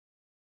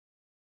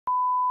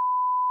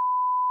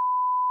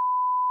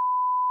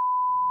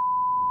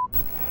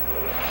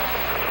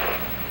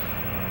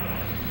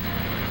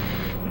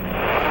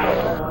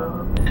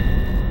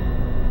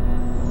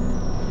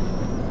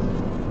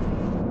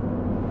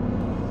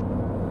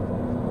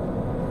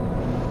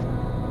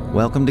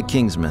Welcome to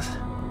Kingsmouth.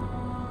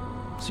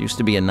 This used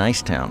to be a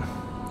nice town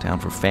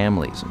for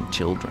families and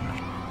children,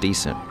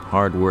 decent,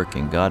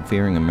 hard-working,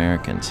 God-fearing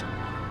Americans.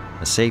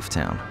 A safe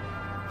town,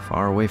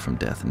 far away from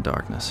death and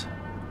darkness.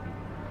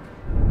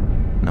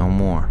 No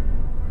more.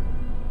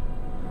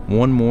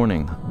 One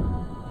morning,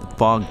 the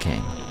fog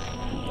came,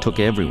 took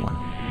everyone,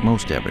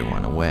 most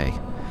everyone, away.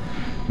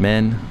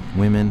 Men,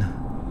 women,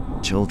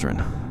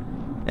 children,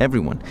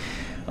 everyone.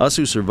 Us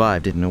who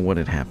survived didn't know what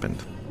had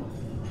happened.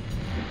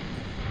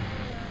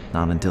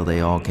 Not until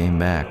they all came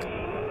back.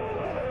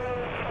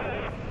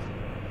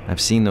 I've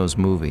seen those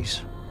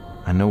movies.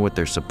 I know what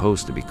they're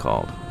supposed to be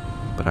called,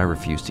 but I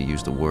refuse to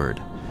use the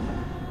word.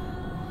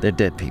 They're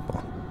dead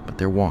people, but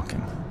they're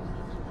walking.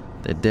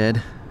 They're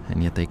dead,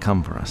 and yet they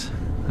come for us,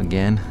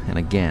 again and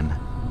again.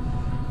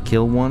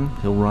 Kill one,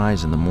 he'll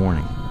rise in the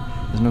morning.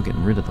 There's no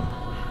getting rid of them,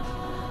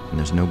 and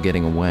there's no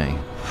getting away.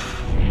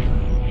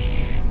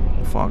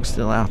 The fog's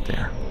still out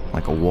there,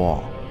 like a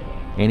wall.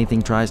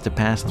 Anything tries to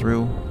pass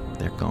through,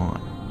 they're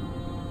gone.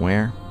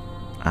 Where?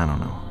 I don't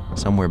know.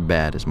 Somewhere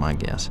bad is my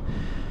guess.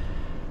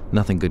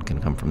 Nothing good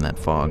can come from that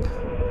fog.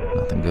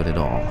 Nothing good at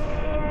all.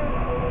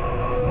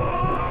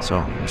 So,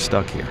 we're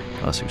stuck here,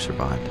 us who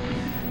survived,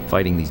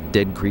 fighting these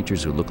dead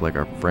creatures who look like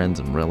our friends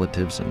and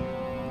relatives and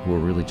who are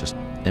really just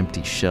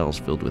empty shells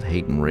filled with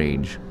hate and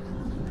rage.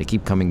 They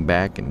keep coming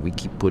back and we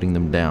keep putting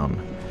them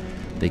down.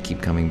 They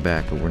keep coming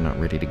back, but we're not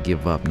ready to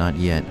give up, not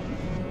yet.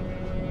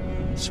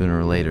 Sooner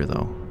or later,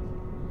 though,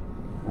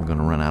 we're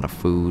gonna run out of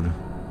food,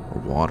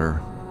 or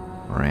water,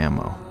 or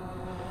ammo.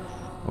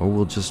 Or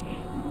we'll just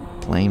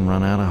plain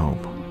run out of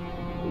hope.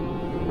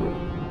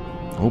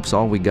 Hope's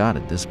all we got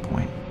at this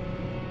point.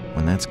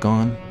 When that's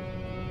gone,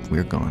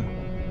 we're gone.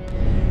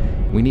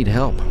 We need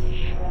help,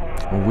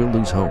 or we'll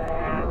lose hope.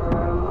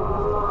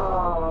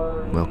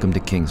 Welcome to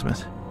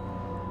Kingsmouth.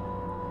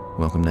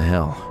 Welcome to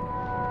hell.